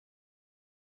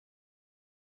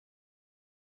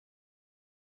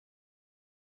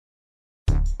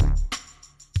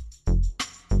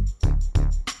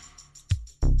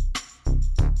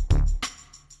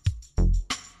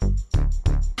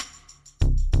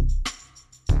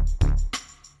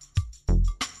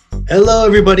Hello,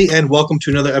 everybody, and welcome to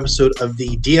another episode of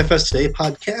the DFS Today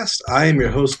podcast. I am your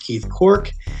host, Keith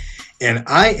Cork, and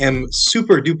I am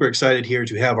super duper excited here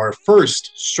to have our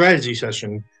first strategy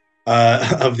session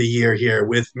of the year here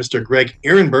with Mr. Greg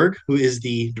Ehrenberg, who is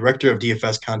the director of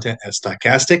DFS content at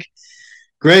Stochastic.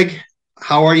 Greg,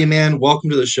 how are you, man? Welcome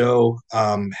to the show.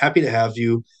 Happy to have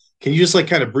you. Can you just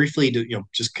kind of briefly,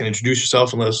 just kind of introduce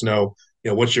yourself and let us know,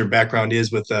 what your background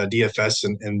is with DFS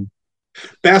and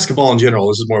basketball in general.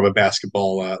 This is more of a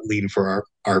basketball lean for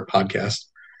our podcast.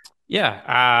 Yeah,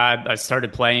 I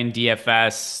started playing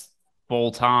DFS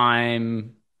full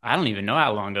time. I don't even know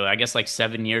how long ago. I guess like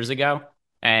 7 years ago,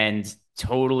 and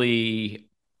totally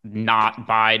not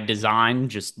by design.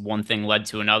 Just one thing led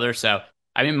to another. So,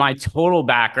 I mean, my total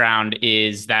background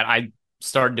is that I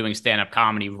started doing stand up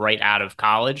comedy right out of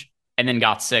college, and then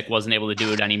got sick, wasn't able to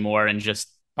do it anymore, and just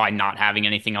by not having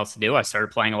anything else to do, I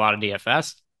started playing a lot of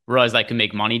DFS. Realized I could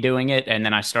make money doing it, and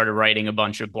then I started writing a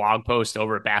bunch of blog posts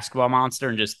over at Basketball Monster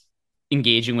and just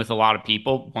engaging with a lot of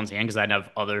people once again because I would have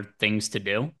other things to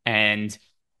do, and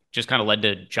just kind of led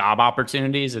to job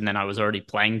opportunities. And then I was already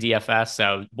playing DFS,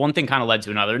 so one thing kind of led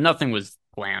to another. Nothing was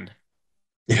planned.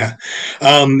 Yeah.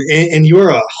 And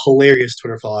you're a hilarious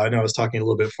Twitter follow. I know I was talking a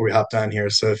little bit before we hopped on here.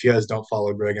 So if you guys don't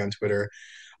follow Greg on Twitter,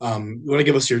 you want to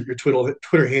give us your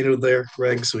Twitter handle there,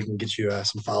 Greg, so we can get you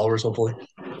some followers, hopefully.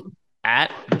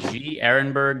 At G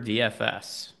Ehrenberg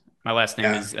DFS. My last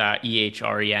name Yeah. is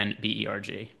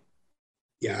Ehrenberg.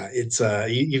 Yeah, it's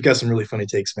you've got some really funny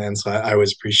takes, man. So I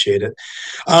always appreciate it.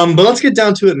 But let's get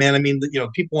down to it, man. I mean,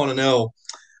 people want to know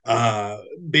uh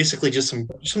basically just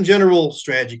some general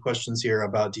strategy questions here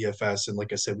about DFS. And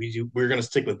like I said, we're going to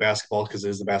stick with basketball because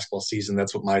it is the basketball season.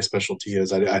 That's what my specialty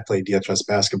is. I play DFS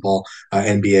basketball,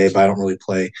 NBA, but I don't really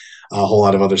play a whole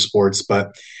lot of other sports.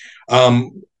 But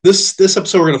this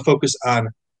episode we're going to focus on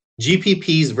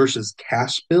GPPs versus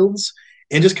cash builds,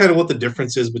 and just kind of what the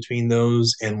difference is between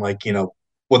those, and what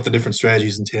the different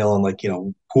strategies entail,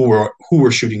 and who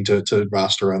we're shooting to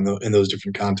roster on in those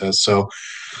different contests. So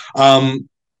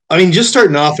I mean, just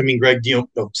starting off, I mean, Greg,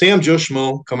 say I'm Joe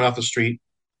Schmo coming off the street,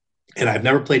 and I've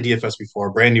never played DFS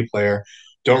before, brand new player,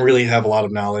 don't really have a lot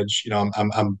of knowledge.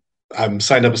 I'm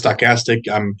signed up with Stochastic.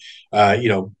 I'm,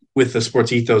 with the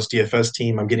Sports Ethos DFS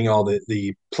team. I'm getting all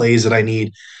the plays that I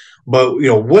need. But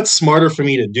what's smarter for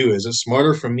me to do? Is it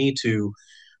smarter for me to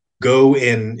go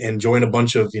and join a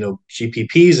bunch of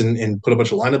GPPs and put a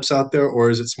bunch of lineups out there, or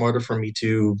is it smarter for me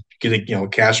to get a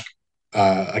cash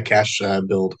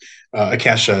build, a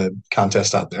cash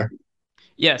contest out there?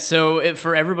 Yeah, so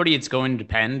for everybody, it's going to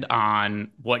depend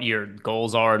on what your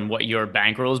goals are and what your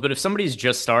bankroll is. But if somebody's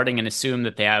just starting and assume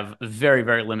that they have a very,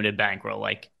 very limited bankroll,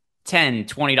 like 10,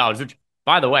 $20, which,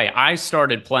 by the way, I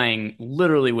started playing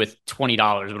literally with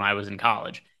 $20 when I was in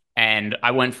college. And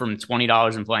I went from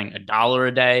 $20 and playing $1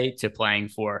 a day to playing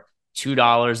for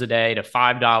 $2 a day to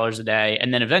 $5 a day.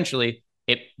 And then eventually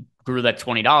it grew that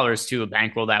 $20 to a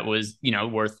bankroll that was,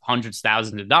 worth hundreds,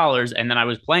 thousands of dollars. And then I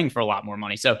was playing for a lot more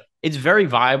money. So it's very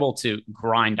viable to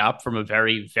grind up from a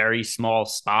very, very small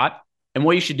spot. And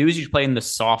what you should do is you should play in the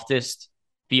softest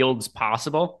fields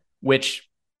possible, which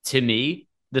to me,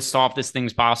 the softest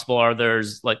things possible are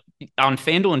there's like on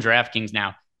FanDuel and DraftKings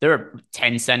now, there are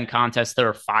 10-cent contests, there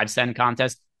are 5-cent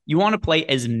contests. You want to play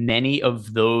as many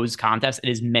of those contests and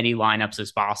as many lineups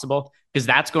as possible, because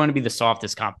that's going to be the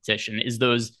softest competition, is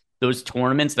those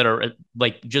tournaments that are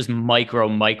like just micro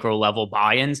level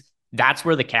buy-ins. That's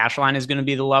where the cash line is going to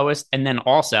be the lowest. And then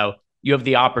also you have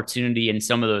the opportunity in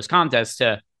some of those contests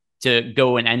to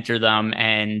go and enter them,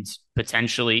 and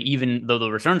potentially, even though the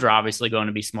returns are obviously going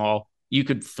to be small, you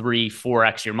could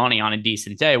 3-4x your money on a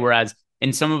decent day. Whereas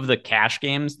in some of the cash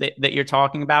games that you're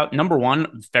talking about, number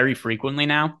one, very frequently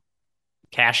now,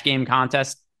 cash game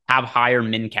contests have higher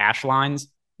min cash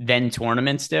lines than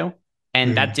tournaments do.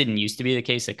 And that Mm. didn't used to be the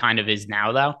case. It kind of is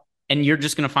now, though. And you're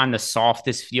just going to find the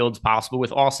softest fields possible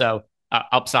with also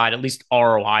upside, at least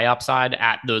ROI upside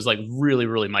at those like really,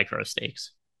 really micro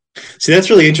stakes. See, that's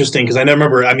really interesting because I never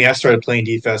remember. I mean, I started playing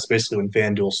DFS basically when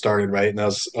FanDuel started, right? And that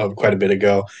was quite a bit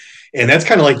ago. And that's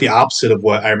kind of like the opposite of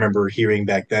what I remember hearing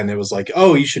back then. It was like,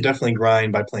 oh, you should definitely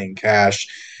grind by playing cash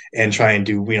and try and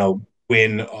do,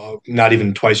 win not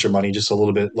even twice your money, just a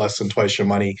little bit less than twice your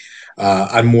money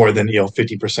on more than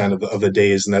 50% of the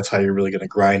days, and that's how you're really going to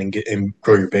grind and get and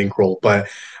grow your bankroll. But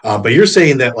you're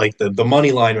saying that like the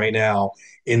money line right now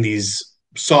in these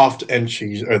soft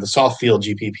entries or the soft field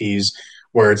GPPs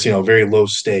where it's very low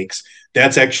stakes,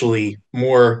 that's actually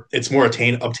more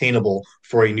obtainable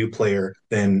for a new player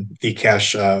than the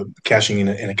cashing in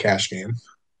a cash game.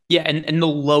 Yeah, and the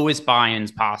lowest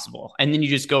buy-ins possible. And then you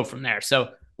just go from there. So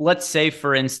let's say,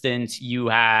 for instance, you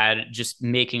had, just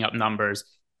making up numbers,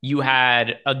 you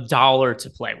had $1 to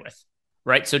play with,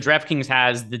 right? So DraftKings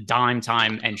has the dime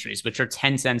time entries, which are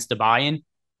 10 cents to buy in.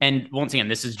 And once again,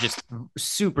 this is just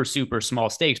super, super small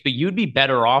stakes, but you'd be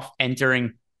better off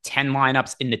entering 10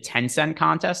 lineups in the 10-cent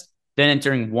contest than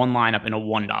entering one lineup in a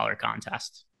 $1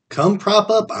 contest. Come prop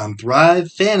up on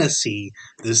Thrive Fantasy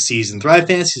this season. Thrive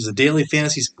Fantasy is a daily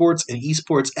fantasy sports and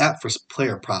esports app for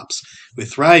player props.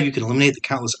 With Thrive, you can eliminate the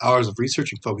countless hours of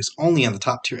research and focus only on the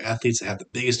top tier athletes that have the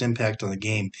biggest impact on the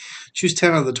game. Choose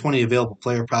 10 out of the 20 available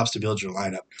player props to build your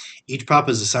lineup. Each prop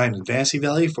is assigned a fantasy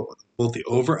value for both the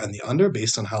over and the under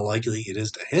based on how likely it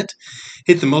is to hit.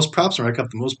 Hit the most props and rack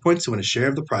up the most points to win a share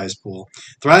of the prize pool.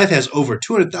 Thrive has over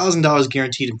 $200,000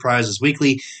 guaranteed in prizes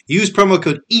weekly. Use promo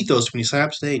code ETHOS when you sign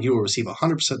up today, and you will receive a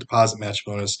 100% deposit match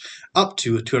bonus up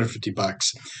to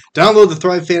 $250. Download the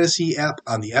Thrive Fantasy app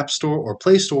on the App Store or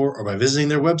Play Store, or by visiting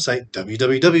their website,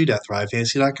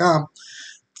 www.thrivefantasy.com.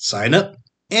 Sign up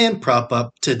and prop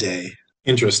up today.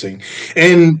 Interesting.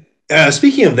 And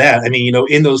speaking of that, I mean,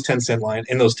 in those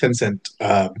 10-cent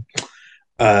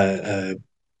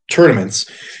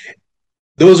tournaments,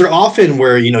 those are often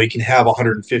where you can have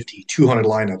 150, 200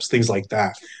 lineups, things like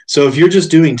that. So if you're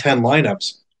just doing 10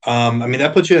 lineups, I mean,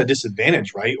 that puts you at a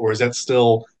disadvantage, right? Or is that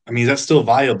still? I mean, is that still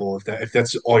viable if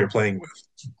that's all you're playing with?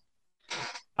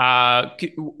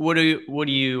 What do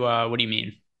you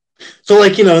mean? So,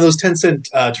 like, those 10-cent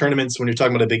tournaments, when you're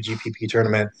talking about a big GPP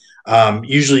tournament,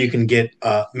 usually you can get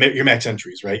your max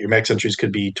entries, right? Your max entries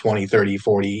could be 20, 30,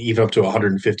 40, even up to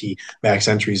 150 max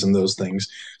entries in those things.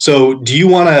 So, do you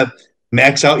want to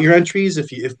max out your entries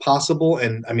if possible?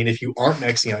 And I mean, if you aren't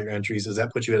maxing out your entries, does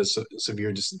that put you at a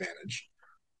severe disadvantage?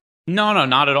 No, no,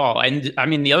 not at all. And I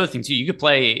mean, the other thing too, you could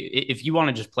play, if you want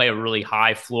to just play a really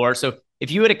high floor. So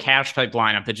if you had a cash type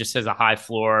lineup that just has a high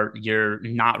floor, you're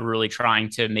not really trying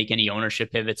to make any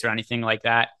ownership pivots or anything like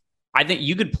that. I think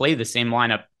you could play the same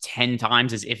lineup 10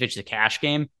 times as if it's a cash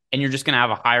game, and you're just going to have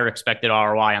a higher expected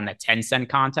ROI on that 10-cent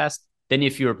contest than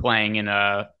if you were playing in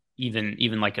a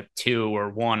even like a 2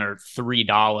 or $1 or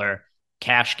 $3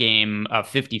 cash game,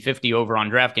 50-50 over on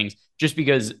DraftKings, just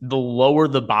because the lower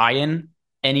the buy-in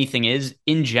anything is,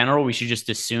 in general, we should just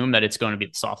assume that it's going to be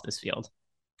the softest field.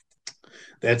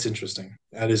 That's interesting.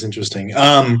 That is interesting.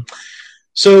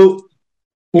 So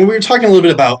when we were talking a little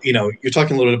bit about, you're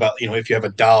talking a little bit about, if you have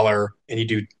 $1 and you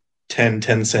do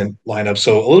 10-cent lineup.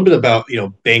 So a little bit about,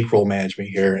 bankroll management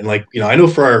here. And like, I know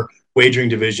for our wagering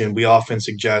division, we often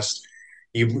suggest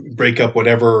you break up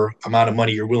whatever amount of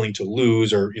money you're willing to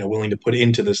lose or, willing to put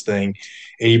into this thing.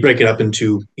 And you break it up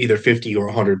into either 50 or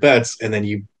 100 bets. And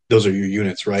then those are your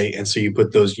units, right? And so you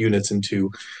put those units into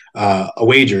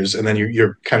wagers, and then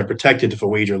you're kind of protected if a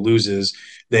wager loses.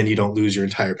 Then you don't lose your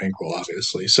entire bankroll,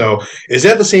 obviously. So is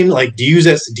that the same? Like, do you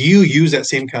use that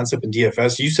same concept in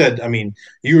DFS? You said, I mean,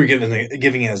 you were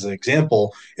giving as an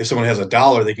example, if someone has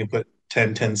 $1, they can put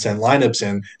 10-cent lineups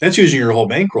in. That's using your whole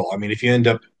bankroll. I mean, if you end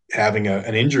up having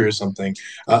an injury or something,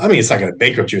 I mean, it's not going to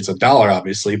bankrupt you. It's $1,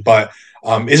 obviously, but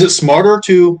is it smarter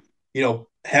to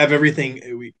have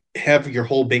everything? Have your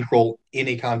whole bankroll in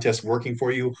a contest working for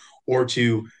you, or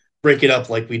to break it up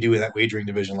like we do in that wagering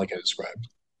division, like I described?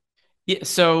 Yeah,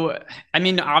 so I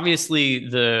mean, obviously,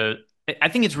 I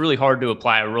think it's really hard to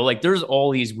apply a rule. Like, there's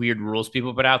all these weird rules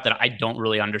people put out that I don't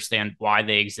really understand why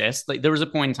they exist. Like, there was a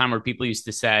point in time where people used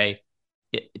to say,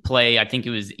 play, I think it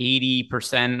was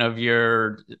 80% of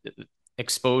your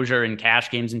exposure in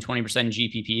cash games and 20% in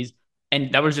GPPs.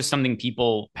 And that was just something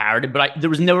people parroted, but there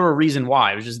was never a reason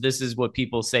why. It was just, this is what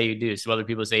people say you do, so other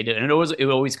people say you do. And it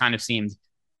always kind of seemed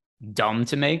dumb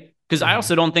to me, because I Mm-hmm.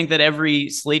 also don't think that every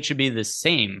slate should be the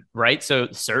same, right? So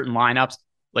certain lineups,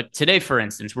 like today, for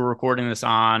instance, we're recording this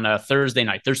on a Thursday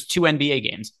night. There's two NBA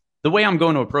games. The way I'm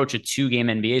going to approach a 2-game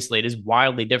NBA slate is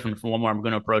wildly different from one where I'm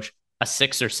going to approach a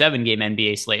 6 or 7 game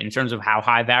NBA slate in terms of how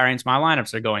high variance my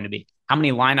lineups are going to be, how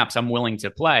many lineups I'm willing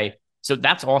to play. So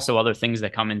that's also other things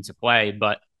that come into play.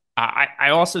 But I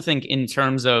also think in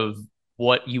terms of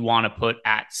what you want to put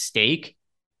at stake,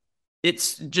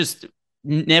 it's just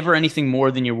never anything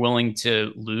more than you're willing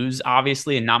to lose,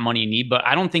 obviously, and not money you need. But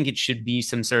I don't think it should be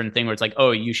some certain thing where it's like, oh,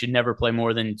 you should never play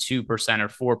more than 2%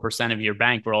 or 4% of your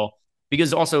bankroll.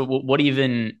 Because also, what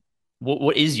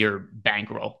is your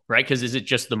bankroll, right? Because is it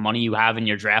just the money you have in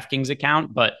your DraftKings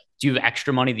account? But do you have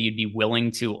extra money that you'd be willing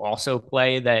to also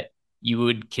play that you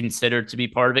would consider to be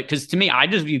part of it? Because to me, I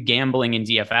just view gambling in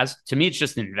DFS. To me, it's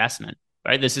just an investment,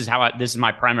 right? This is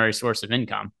my primary source of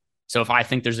income. So if I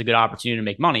think there's a good opportunity to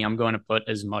make money, I'm going to put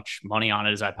as much money on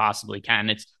it as I possibly can.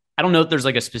 I don't know if there's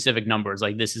like a specific number. It's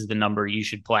like, this is the number you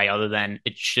should play, other than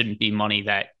it shouldn't be money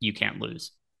that you can't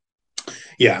lose.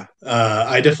 Yeah,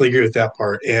 I definitely agree with that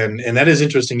part, and that is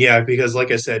interesting. Yeah, because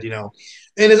like I said, I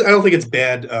don't think it's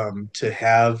bad to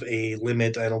have a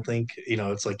limit. I don't think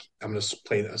it's like I'm going to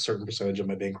play a certain percentage of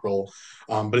my bankroll.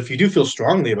 But if you do feel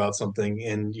strongly about something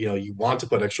and you want to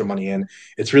put extra money in,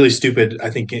 it's really stupid. I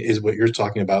think is what you're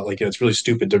talking about. Like it's really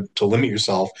stupid to limit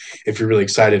yourself if you're really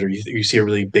excited or you see a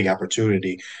really big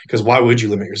opportunity. Because why would you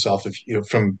limit yourself if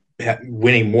from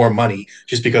winning more money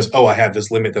just because I have this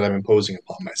limit that I'm imposing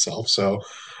upon myself.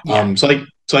 Yeah.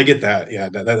 So I get that. Yeah,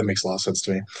 that makes a lot of sense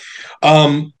to me.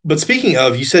 But speaking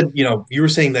of, you said you were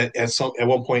saying that at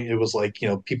one point it was like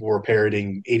people were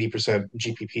parroting 80%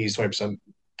 GPPs, 20%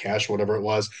 cash, whatever it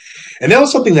was, and that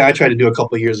was something that I tried to do a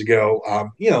couple of years ago.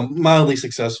 Mildly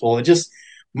successful. It just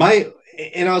my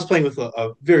and I was playing with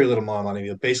a very little amount of money.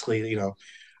 But basically,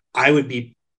 I would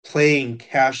be playing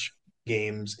cash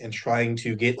games and trying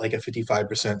to get like a 55%,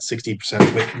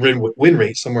 60% win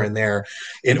rate somewhere in there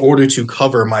in order to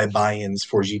cover my buy-ins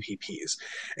for GPPs.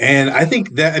 And I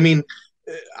think that, I mean,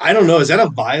 I don't know, is that a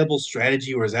viable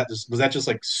strategy or was that just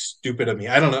like stupid of me?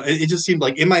 I don't know. It just seemed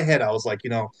like in my head, I was like,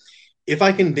 if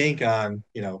I can bank on,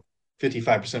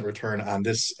 55% return on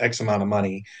this X amount of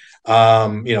money,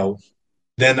 um, you know,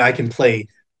 then I can play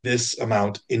this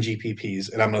amount in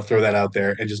GPPs, and I'm going to throw that out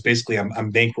there, and just basically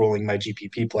I'm bankrolling my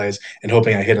GPP plays and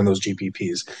hoping I hit on those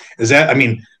GPPs. Is that? I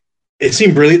mean, it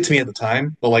seemed brilliant to me at the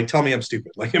time, but like, tell me I'm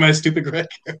stupid. Like, am I stupid, Greg?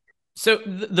 So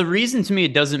the reason to me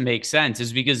it doesn't make sense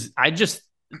is because I just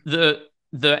the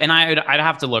and I'd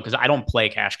have to look because I don't play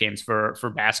cash games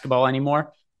for basketball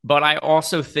anymore. But I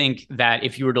also think that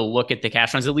if you were to look at the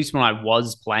cash lines, at least when I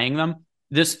was playing them,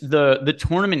 the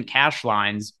tournament cash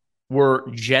lines were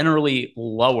generally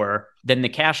lower than the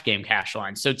cash game cash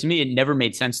lines. So to me, it never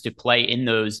made sense to play in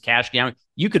those cash game.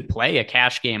 You could play a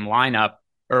cash game lineup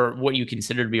or what you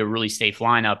consider to be a really safe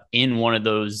lineup in one of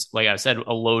those, like I said,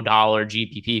 a low dollar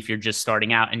GPP if you're just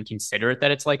starting out and consider it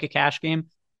that it's like a cash game.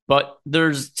 But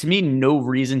there's, to me, no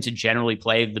reason to generally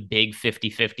play the big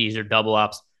 50-50s or double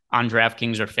ups on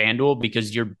DraftKings or FanDuel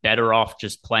because you're better off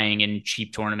just playing in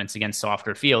cheap tournaments against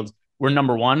softer fields. Where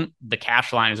number one, the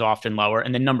cash line is often lower.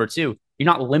 And then number two, you're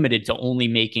not limited to only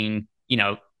making,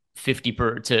 50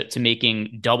 to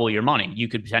making double your money. You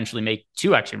could potentially make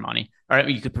 2x your money, or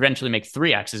you could potentially make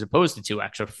 3x as opposed to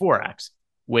 2x or 4x,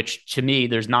 which to me,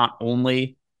 there's not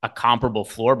only a comparable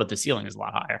floor, but the ceiling is a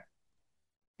lot higher.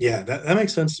 Yeah, that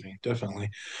makes sense to me,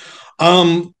 definitely.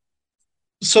 Um,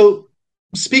 so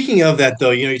speaking of that,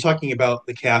 though, you're talking about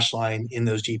the cash line in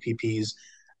those GPPs,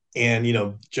 and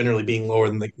generally being lower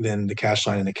than the cash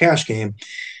line in the cash game.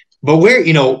 But where,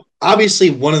 obviously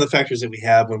one of the factors that we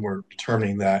have when we're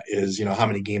determining that is, how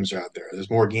many games are out there. There's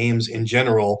more games in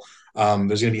general.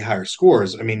 There's going to be higher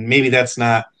scores. I mean, maybe that's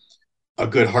not a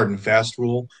good hard and fast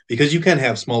rule because you can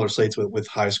have smaller slates with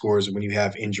high scores when you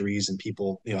have injuries and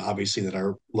people, obviously that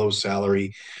are low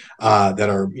salary, that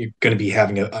are going to be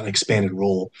having an expanded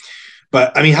role.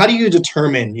 But I mean, how do you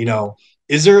determine,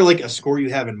 is there like a score you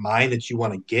have in mind that you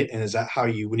want to get? And is that how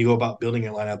when you go about building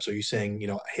your lineups, are you saying,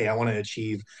 hey, I want to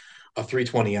achieve a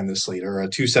 320 on this slate or a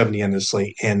 270 on this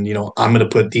slate. And, I'm going to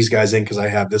put these guys in because I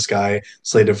have this guy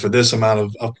slated for this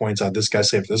amount of points. I have this guy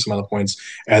slated for this amount of points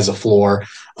as a floor.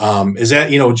 Is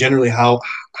that, generally how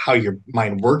your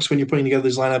mind works when you're putting together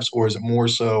these lineups? Or is it more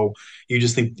so you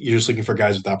just think you're just looking for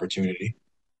guys with opportunity?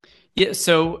 Yeah,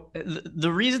 so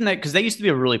the reason that because that used to be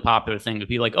a really popular thing to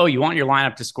be like, oh, you want your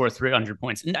lineup to score 300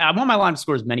 points. And I want my lineup to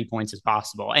score as many points as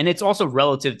possible. And it's also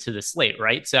relative to the slate,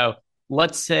 right? So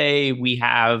let's say we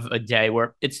have a day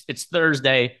where it's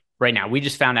Thursday right now. We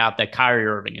just found out that Kyrie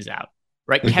Irving is out,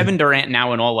 right? Okay. Kevin Durant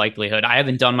now in all likelihood. I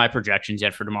haven't done my projections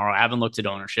yet for tomorrow. I haven't looked at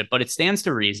ownership, but it stands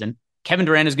to reason Kevin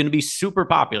Durant is going to be super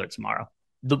popular tomorrow.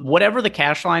 Whatever the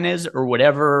cash line is or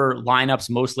whatever lineups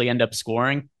mostly end up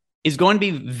scoring is going to be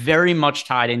very much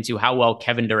tied into how well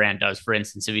Kevin Durant does, for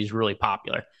instance, if he's really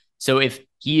popular. So if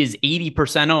he is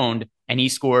 80% owned and he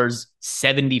scores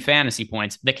 70 fantasy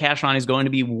points, the cash line is going to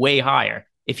be way higher.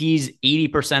 If he's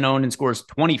 80% owned and scores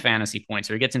 20 fantasy points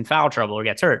or gets in foul trouble or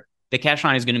gets hurt, the cash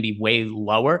line is going to be way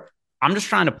lower. I'm just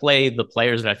trying to play the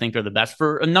players that I think are the best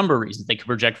for a number of reasons. They could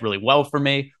project really well for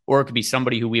me, or it could be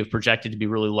somebody who we have projected to be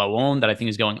really low owned that I think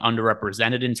is going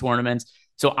underrepresented in tournaments.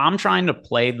 So I'm trying to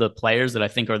play the players that I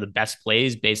think are the best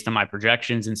plays based on my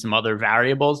projections and some other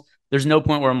variables. There's no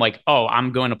point where I'm like, oh,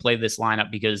 I'm going to play this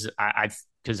lineup because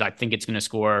I think it's going to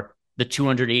score the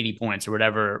 280 points or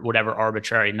whatever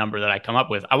arbitrary number that I come up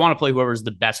with. I want to play whoever's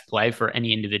the best play for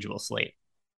any individual slate.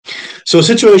 So a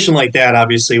situation like that,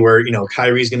 obviously, where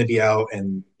Kyrie's going to be out,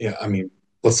 and yeah, I mean,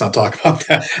 let's not talk about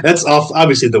that. That's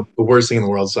obviously the worst thing in the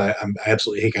world. So I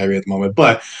absolutely hate Kyrie at the moment.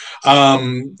 But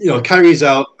Kyrie's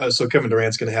out, so Kevin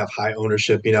Durant's going to have high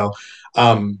ownership.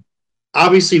 Um,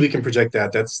 obviously we can project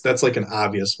that. That's like an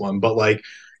obvious one. But like,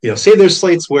 say there's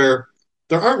slates where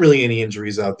there aren't really any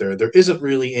injuries out there. There isn't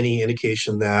really any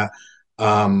indication that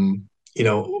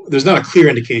there's not a clear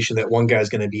indication that one guy's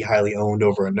going to be highly owned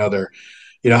over another.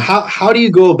 How do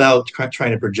you go about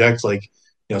trying to project, like,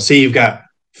 say you've got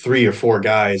three or four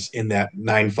guys in that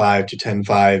 9-5 to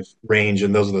 10-5 range,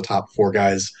 and those are the top four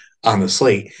guys on the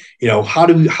slate. How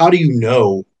do you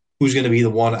know who's going to be the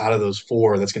one out of those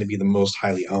four that's going to be the most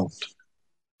highly owned?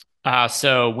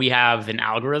 So we have an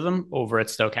algorithm over at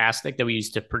Stochastic that we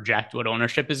use to project what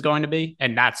ownership is going to be,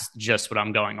 and that's just what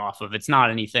I'm going off of. It's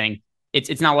not anything.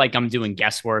 It's not like I'm doing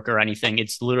guesswork or anything.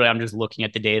 It's literally I'm just looking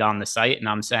at the data on the site and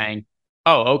I'm saying,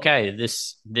 oh, okay,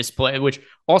 this play, which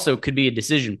also could be a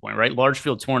decision point, right? Large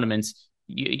field tournaments.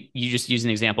 You just use an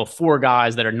example, four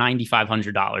guys that are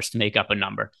 $9,500 to make up a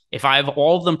number. If I have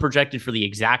all of them projected for the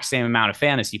exact same amount of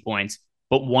fantasy points,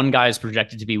 but one guy is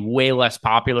projected to be way less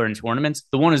popular in tournaments,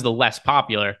 the one is the less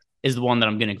popular is the one that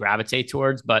I'm going to gravitate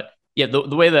towards. But yeah,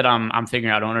 the way that I'm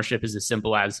figuring out ownership is as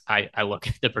simple as I look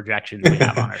at the projections we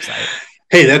have on our site.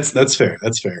 Hey, that's fair.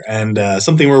 That's fair, and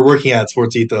something we're working at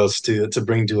Sports Ethos to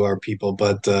bring to our people,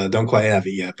 but don't quite have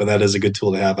it yet. But that is a good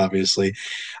tool to have, obviously,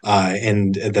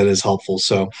 and that is helpful.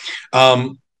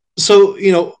 Um, so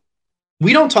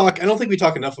we don't talk. I don't think we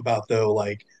talk enough about, though,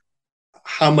 like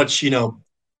how much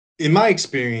in my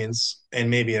experience, and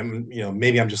maybe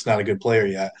I'm just not a good player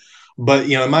yet. But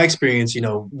in my experience,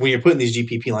 when you're putting these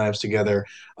GPP lineups together,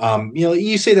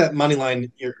 you say that the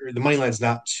money line's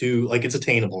not too, like, it's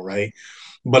attainable, right?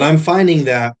 But I'm finding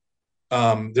that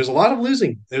there's a lot of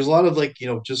losing. There's a lot of, like,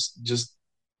 just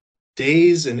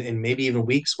days and maybe even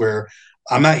weeks where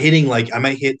I'm not hitting, like, I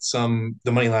might hit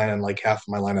the money line on like half of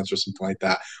my lineups or something like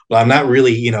that, but I'm not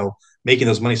really making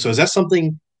those money. So is that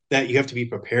something that you have to be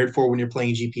prepared for when you're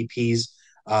playing GPPs,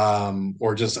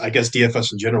 or just, I guess,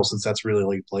 DFS in general, since that's really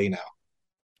like play now?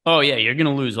 Oh yeah, you're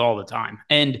gonna lose all the time,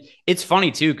 and it's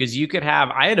funny too because you could have.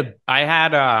 I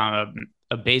had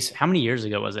a base. How many years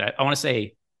ago was it? I want to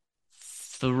say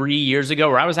 3 years ago,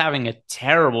 where I was having a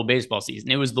terrible baseball season.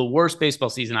 It was the worst baseball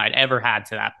season I'd ever had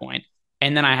to that point.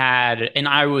 And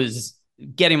I was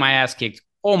getting my ass kicked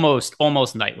almost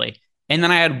nightly. And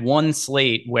then I had one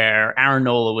slate where Aaron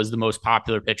Nola was the most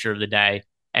popular pitcher of the day.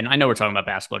 And I know we're talking about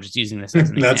basketball, just using this as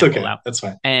an That's example okay. now. That's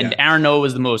fine. And Yeah. Aaron Nola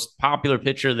was the most popular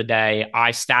pitcher of the day.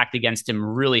 I stacked against him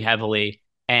really heavily.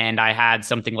 And I had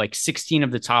something like 16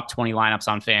 of the top 20 lineups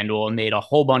on FanDuel and made a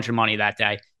whole bunch of money that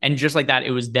day. And just like that,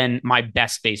 it was then my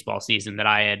best baseball season that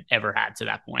I had ever had to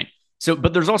that point. So,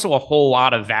 but there's also a whole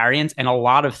lot of variance and a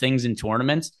lot of things in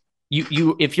tournaments.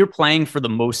 If you're playing for the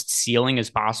most ceiling as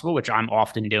possible, which I'm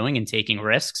often doing and taking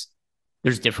risks,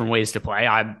 there's different ways to play.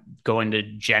 I'm going to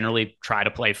generally try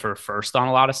to play for first on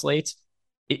a lot of slates.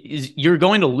 You're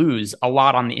going to lose a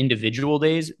lot on the individual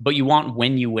days, but you want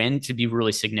when you win to be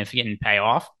really significant and pay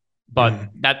off. But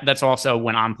Mhm. that's also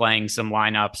when I'm playing some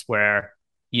lineups where,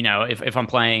 if I'm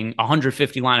playing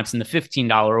 150 lineups in the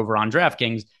 $15 over on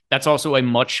DraftKings, that's also a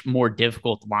much more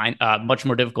difficult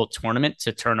tournament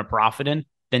to turn a profit in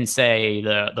than say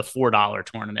the $4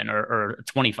 tournament or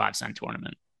 25-cent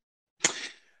tournament.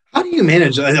 How do you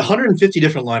manage 150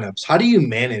 different lineups? How do you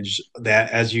manage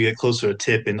that as you get closer to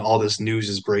tip and all this news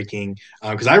is breaking?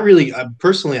 Because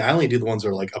personally, I only do the ones that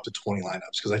are like up to 20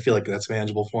 lineups because I feel like that's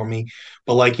manageable for me.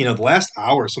 But like, the last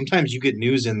hour, sometimes you get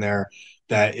news in there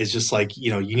that is just like,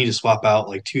 you need to swap out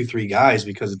like two, three guys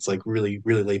because it's like really,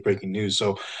 really late breaking news.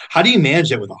 So how do you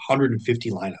manage that with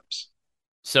 150 lineups?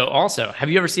 So also, have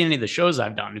you ever seen any of the shows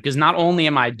I've done? Because not only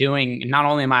am I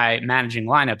managing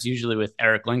lineups, usually with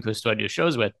Eric Lindquist, who I do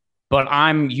shows with, but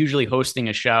I'm usually hosting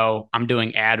a show. I'm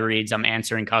doing ad reads. I'm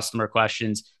answering customer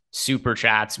questions, super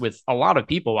chats with a lot of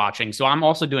people watching. So I'm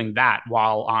also doing that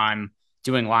while I'm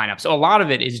doing lineups. So a lot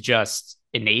of it is just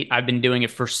innate. I've been doing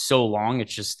it for so long.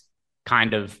 It's just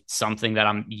kind of something that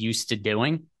I'm used to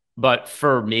doing. But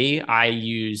for me, I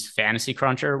use Fantasy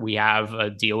Cruncher. We have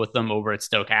a deal with them over at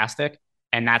Stochastic,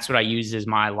 and that's what I use as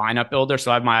my lineup builder.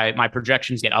 So I have my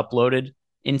projections get uploaded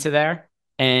into there,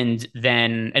 and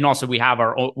also we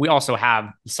also have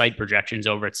site projections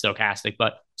over at Stochastic.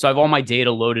 But so I have all my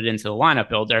data loaded into the lineup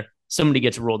builder. Somebody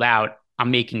gets ruled out,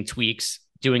 I'm making tweaks,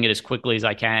 doing it as quickly as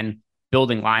I can,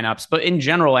 building lineups. But in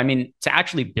general, I mean, to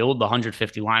actually build the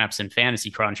 150 lineups in Fantasy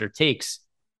Cruncher takes,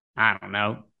 I don't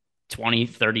know, 20,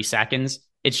 30 seconds.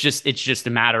 It's just a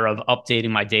matter of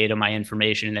updating my data, my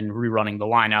information, and then rerunning the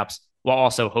lineups while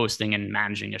also hosting and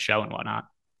managing a show and whatnot.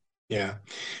 Yeah,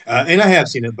 and I have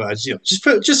seen it, but just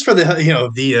for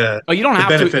the Oh, you don't the have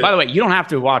to. benefit. By the way, you don't have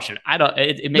to watch it. I don't.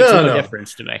 It makes No, no no,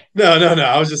 difference to me. no.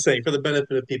 I was just saying for the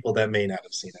benefit of people that may not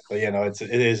have seen it. But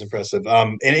it is impressive.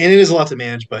 And it is a lot to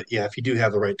manage. But yeah, if you do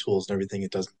have the right tools and everything,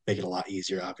 it does make it a lot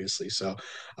easier, obviously.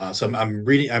 I'm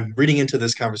reading into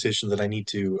this conversation that I need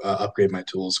to upgrade my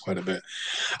tools quite a bit.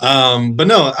 But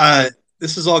no,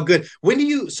 this is all good. When do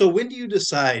you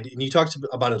decide? And you talked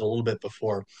about it a little bit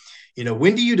before.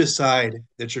 When do you decide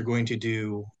that you're going to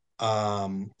do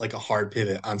like a hard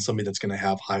pivot on somebody that's going to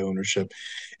have high ownership?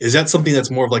 Is that something that's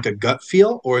more of like a gut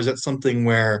feel, or is that something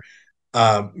where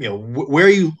where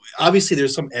you obviously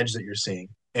there's some edge that you're seeing,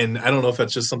 and I don't know if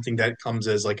that's just something that comes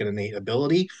as like an innate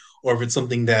ability, or if it's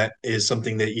something that is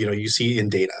something that you see in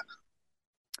data.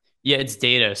 Yeah, it's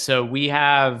data. So we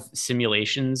have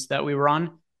simulations that we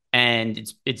run, and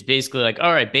it's basically like,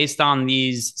 all right, based on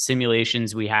these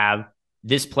simulations we have,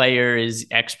 this player is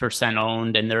X percent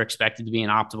owned, and they're expected to be in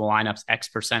optimal lineups X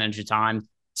percentage of time.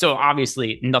 So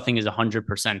obviously, nothing is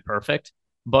 100% perfect,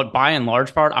 but by and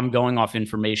large part, I'm going off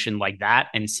information like that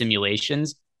and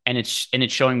simulations, and it's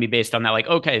showing me based on that, like,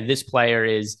 okay, this player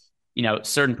is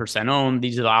certain percent owned.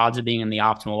 These are the odds of being in the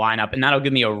optimal lineup. And that'll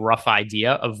give me a rough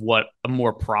idea of what a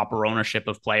more proper ownership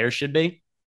of players should be.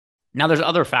 Now, there's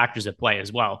other factors at play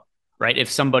as well, right? If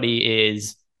somebody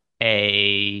is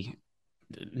a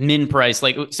min price,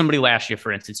 like somebody last year,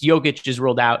 for instance, Jokic is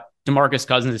ruled out. DeMarcus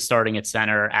Cousins is starting at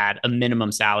center at a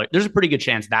minimum salary. There's a pretty good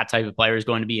chance that type of player is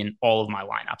going to be in all of my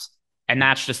lineups. And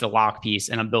that's just a lock piece,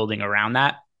 and I'm building around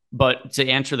that. But to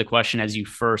answer the question as you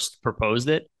first proposed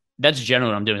it, that's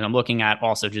generally what I'm doing. I'm looking at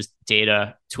also just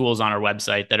data tools on our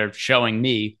website that are showing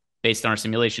me based on our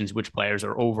simulations which players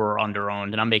are over or under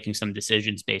owned, and I'm making some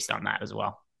decisions based on that as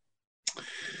well.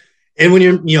 And when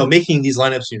you're making these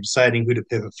lineups and you're deciding who to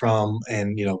pivot from,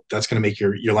 and that's going to make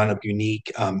your lineup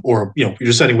unique, or you're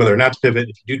deciding whether or not to pivot.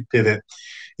 If you do pivot,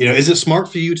 is it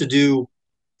smart for you to do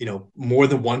more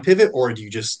than one pivot, or do you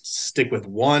just stick with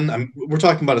one? We're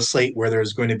talking about a slate where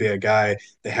there's going to be a guy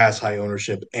that has high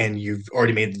ownership, and you've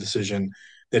already made the decision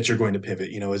that you're going to pivot.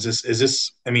 Is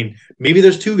this? I mean, maybe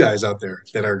there's two guys out there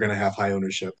that are going to have high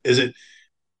ownership. Is it?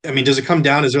 I mean, does it come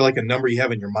down? Is there like a number you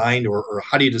have in your mind, or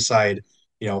how do you decide?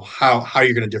 How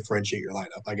you're going to differentiate your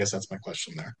lineup? I guess that's my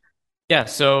question there. Yeah,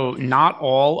 so not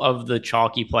all of the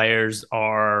chalky players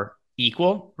are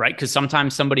equal, right? Because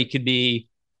sometimes somebody could be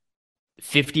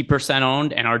 50%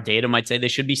 owned and our data might say they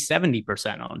should be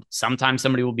 70% owned. Sometimes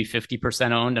somebody will be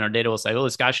 50% owned and our data will say, oh,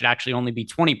 this guy should actually only be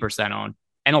 20% owned.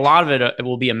 And a lot of it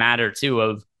will be a matter too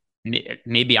of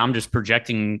maybe I'm just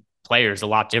projecting players a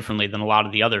lot differently than a lot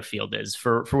of the other field is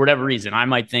for whatever reason. I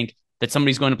might think that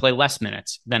somebody's going to play less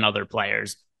minutes than other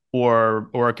players. Or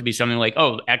it could be something like,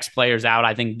 oh, X player's out.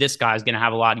 I think this guy's going to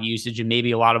have a lot of usage, and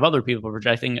maybe a lot of other people are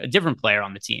projecting a different player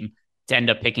on the team to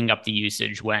end up picking up the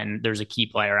usage when there's a key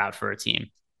player out for a team.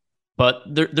 But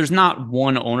there's not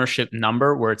one ownership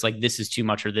number where it's like this is too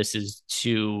much or this is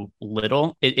too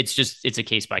little. It's a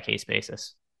case by case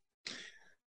basis.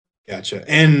 Gotcha.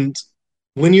 And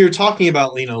when you're talking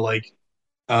about like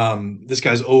this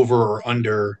guy's over or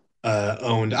under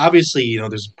owned, obviously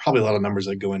there's probably a lot of numbers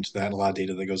that go into that and a lot of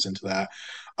data that goes into that.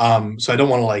 So I don't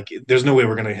want to there's no way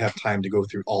we're going to have time to go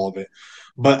through all of it.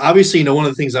 But obviously, one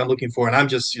of the things I'm looking for, and I'm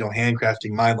just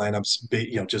handcrafting my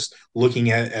lineups, just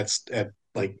looking at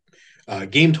like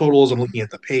game totals. I'm looking at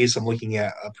the pace. I'm looking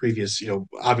at a previous,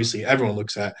 obviously everyone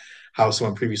looks at how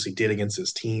someone previously did against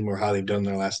this team or how they've done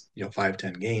their last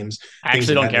 5-10 games, I things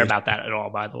actually of don't that care nature. about that at all,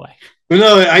 by the way. Well,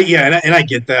 no, yeah, and I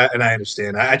get that, and I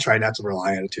understand. I try not to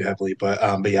rely on it too heavily, but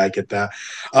yeah, I get that.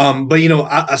 But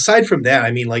aside from that,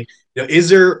 I mean, like,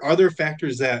 are there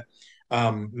factors that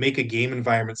make a game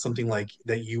environment something like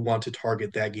that you want to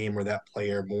target that game or that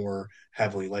player more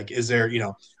heavily? Like, is there,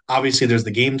 obviously there's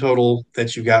the game total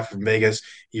that you got from Vegas,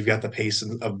 you've got the pace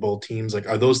of both teams. Like,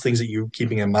 are those things that you're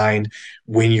keeping in mind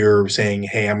when you're saying,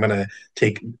 hey, I'm gonna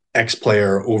take X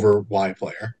player over Y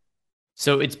player?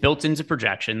 So it's built into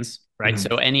projections, right? Mhm.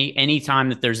 So any time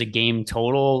that there's a game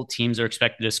total, teams are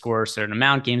expected to score a certain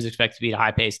amount, games are expected to be at a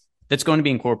high pace. That's going to be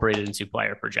incorporated into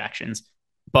player projections.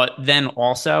 But then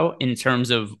also in terms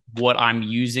of what I'm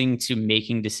using to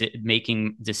making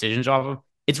decisions off of,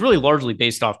 it's really largely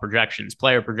based off projections,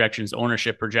 player projections,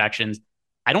 ownership projections.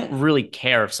 I don't really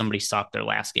care if somebody sucked their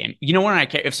last game. You know when I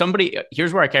care if somebody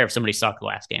here's where I care if somebody sucked the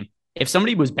last game. If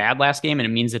somebody was bad last game and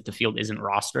it means that the field isn't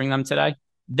rostering them today,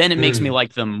 then it makes me Mm.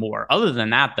 like them more. Other than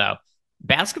that, though,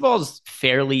 basketball is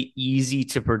fairly easy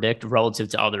to predict relative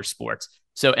to other sports.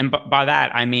 So, and by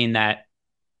that, I mean that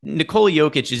Nikola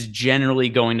Jokic is generally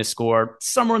going to score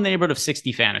somewhere in the neighborhood of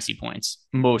 60 fantasy points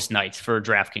most nights for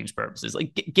DraftKings purposes,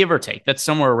 like give or take. That's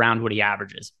somewhere around what he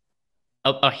averages.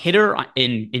 A hitter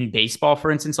in baseball, for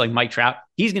instance, like Mike Trout,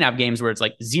 he's going to have games where it's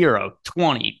like 0,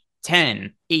 20,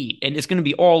 10, 8, and it's going to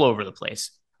be all over the place,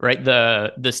 right?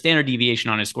 The standard deviation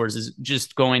on his scores is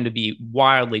just going to be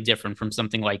wildly different from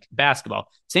something like basketball.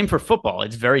 Same for football.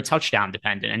 It's very touchdown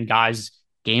dependent, and guys'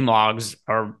 game logs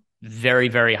are very,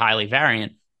 very highly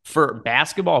variant. For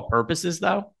basketball purposes,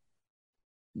 though,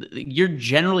 you're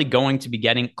generally going to be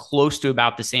getting close to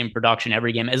about the same production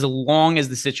every game as long as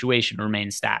the situation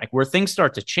remains static. Where things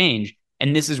start to change,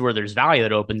 and this is where there's value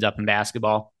that opens up in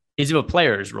basketball, is if a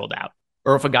player is ruled out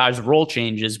or if a guy's role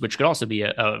changes, which could also be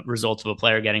a result of a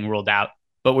player getting ruled out.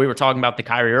 But we were talking about the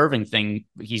Kyrie Irving thing.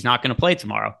 He's not going to play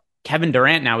tomorrow. Kevin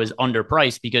Durant now is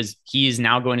underpriced because he is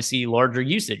now going to see larger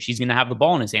usage. He's going to have the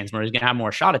ball in his hands more. He's going to have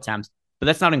more shot attempts, but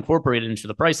that's not incorporated into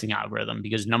the pricing algorithm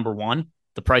because number one,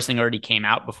 the pricing already came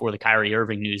out before the Kyrie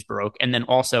Irving news broke. And then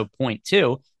also point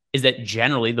two is that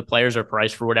generally the players are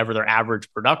priced for whatever their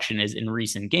average production is in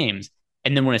recent games.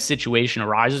 And then when a situation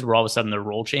arises where all of a sudden their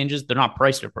role changes, they're not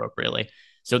priced appropriately.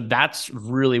 So that's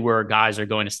really where guys are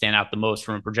going to stand out the most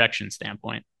from a projection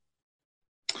standpoint.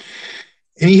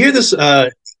 And you hear this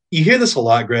a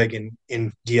lot, Greg,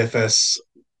 in DFS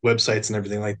websites and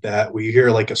everything like that, where you hear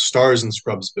like a stars and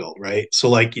scrubs build, right? So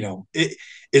like,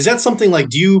 is that something like,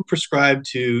 do you prescribe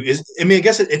to, I mean, I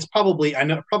guess it's probably, I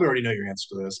know, probably already know your answer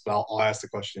to this, but I'll ask the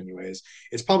question anyways.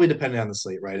 It's probably dependent on the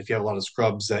slate, right? If you have a lot of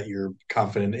scrubs that you're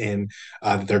confident in,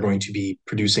 that they're going to be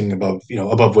producing above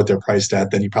what they're priced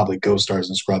at, then you probably go stars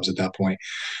and scrubs at that point.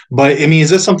 But I mean, is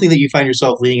this something that you find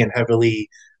yourself leaning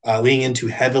into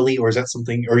heavily, or is that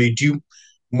something, or you do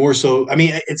more so? I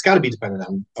mean, it's got to be dependent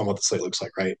on what the slate looks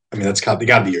like, right? I mean, that's got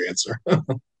to be your answer.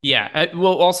 Yeah.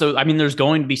 Well, also, I mean, there's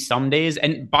going to be some days.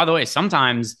 And by the way,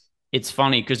 sometimes it's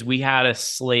funny because we had a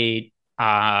slate,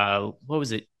 what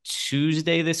was it?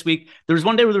 Tuesday this week. There was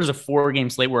one day where there was a 4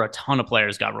 game slate where a ton of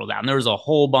players got rolled out, and there was a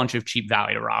whole bunch of cheap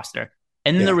value roster.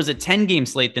 And then there Yeah. was a 10 game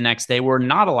slate the next day where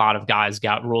not a lot of guys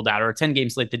got rolled out, or a 10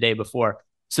 game slate the day before.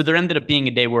 So there ended up being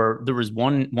a day where there was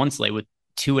one slate with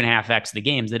 2.5x the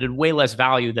games that had way less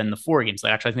value than the 4 game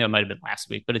slate. Actually, I think that might have been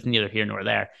last week, but it's neither here nor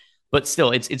there. But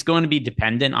still, it's going to be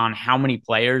dependent on how many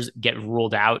players get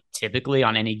ruled out typically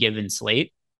on any given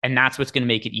slate, and that's what's going to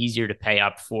make it easier to pay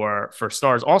up for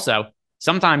stars. Also,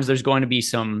 sometimes there's going to be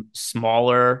some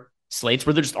smaller slates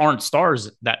where there just aren't stars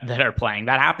that are playing.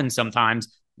 That happens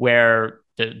sometimes where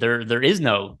there is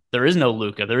no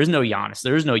Luka, there is no Giannis,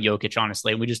 there is no Jokic on a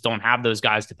slate. We just don't have those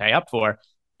guys to pay up for.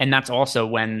 And that's also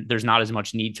when there's not as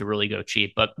much need to really go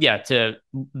cheap. But yeah, to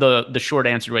the short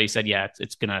answer to what you said, yeah,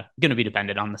 it's gonna be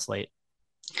dependent on the slate.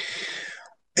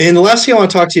 And the last thing I want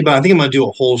to talk to you about, I think I'm going to do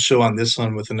a whole show on this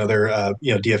one with another,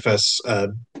 DFS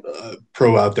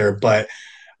pro out there. But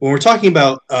when we're talking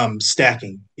about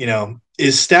stacking,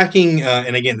 is stacking,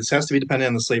 and again, this has to be dependent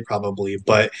on the slate probably,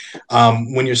 but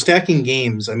when you're stacking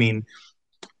games, I mean,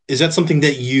 is that something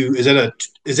that you is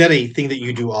that a thing that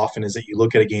you do often? Is that you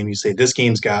look at a game, you say this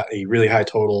game's got a really high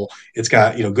total, it's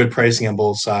got good pricing on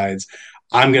both sides.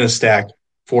 I'm going to stack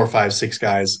 4, 5, 6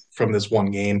 guys from this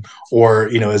one game, or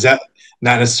is that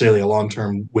not necessarily a long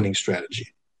term winning strategy?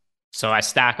 So I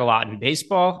stack a lot in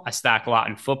baseball. I stack a lot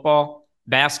in football.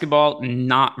 Basketball,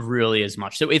 not really as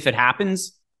much. So if it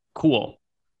happens, cool,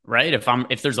 right?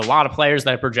 If there's a lot of players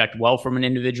that I project well from an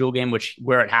individual game, which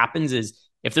where it happens is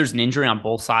if there's an injury on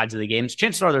both sides of the games,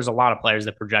 chances are there's a lot of players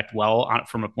that project well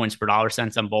from a points per dollar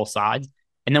sense on both sides.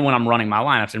 And then when I'm running my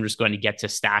lineups, I'm just going to get to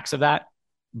stacks of that.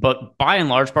 But by and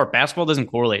large part, basketball doesn't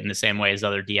correlate in the same way as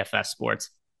other DFS sports.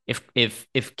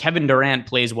 If Kevin Durant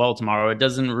plays well tomorrow, it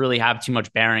doesn't really have too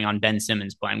much bearing on Ben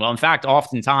Simmons playing well. In fact,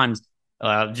 oftentimes,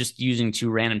 just using 2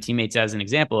 random teammates as an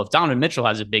example, if Donovan Mitchell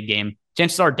has a big game,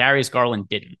 chances are Darius Garland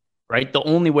didn't. Right, the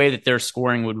only way that their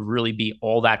scoring would really be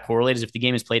all that correlated is if the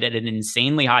game is played at an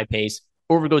insanely high pace,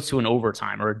 or if it goes to an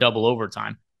overtime or a double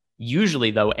overtime.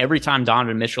 Usually, though, every time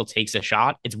Donovan Mitchell takes a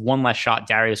shot, it's one less shot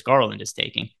Darius Garland is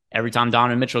taking. Every time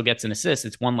Donovan Mitchell gets an assist,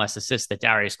 it's one less assist that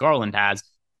Darius Garland has.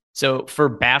 So for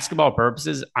basketball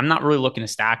purposes, I'm not really looking to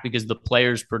stack because the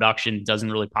player's production doesn't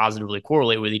really positively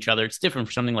correlate with each other. It's different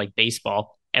for something like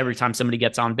baseball. Every time somebody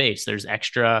gets on base, there's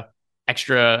extra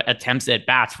attempts at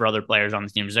bats for other players on the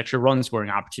team. There's extra run scoring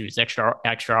opportunities, extra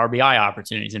RBI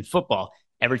opportunities. In football,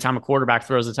 every time a quarterback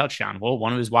throws a touchdown, well,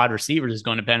 one of his wide receivers is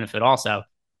going to benefit also.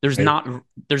 There's Right.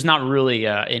 not really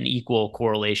an equal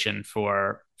correlation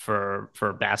for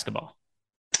basketball.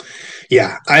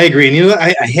 Yeah, I agree. And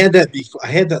I had that before. I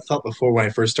had that thought before when I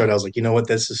first started. I was like, you know what,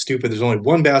 this is stupid. There's only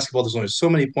one basketball. There's only so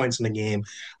many points in the game.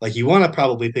 Like, you want to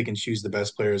probably pick and choose the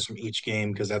best players from each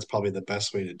game because that's probably the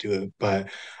best way to do it. But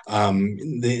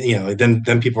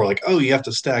then people are like, oh, you have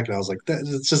to stack, and I was like, that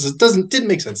it's just it didn't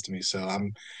make sense to me. So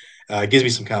it gives me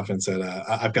some confidence that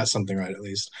I've got something right at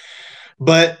least.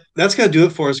 But that's gonna do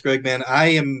it for us, Greg. Man, I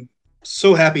am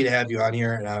so happy to have you on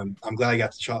here, and I'm glad I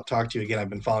got to talk to you again. I've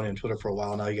been following you on Twitter for a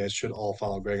while now. You guys should all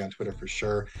follow Greg on Twitter for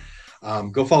sure.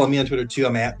 Go follow me on Twitter too.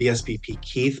 I'm at BSBP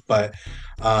Keith. But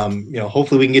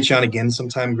hopefully we can get you on again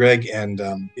sometime, Greg. And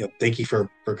thank you for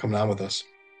coming on with us.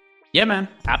 Yeah, man.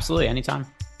 Absolutely. Anytime.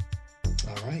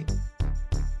 All right.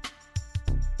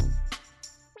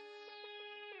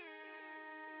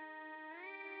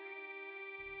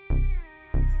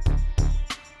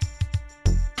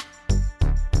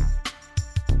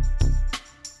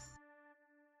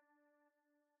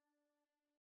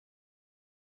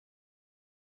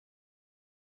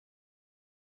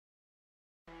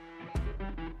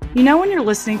 You know when you're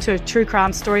listening to a true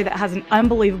crime story that has an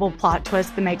unbelievable plot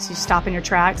twist that makes you stop in your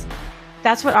tracks?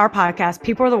 That's what our podcast,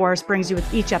 People Are the Worst, brings you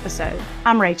with each episode.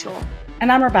 I'm Rachel.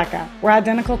 And I'm Rebecca. We're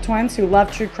identical twins who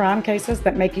love true crime cases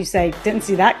that make you say, didn't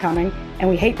see that coming, and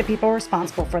we hate the people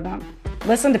responsible for them.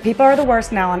 Listen to People Are the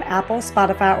Worst now on Apple,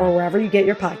 Spotify, or wherever you get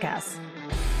your podcasts.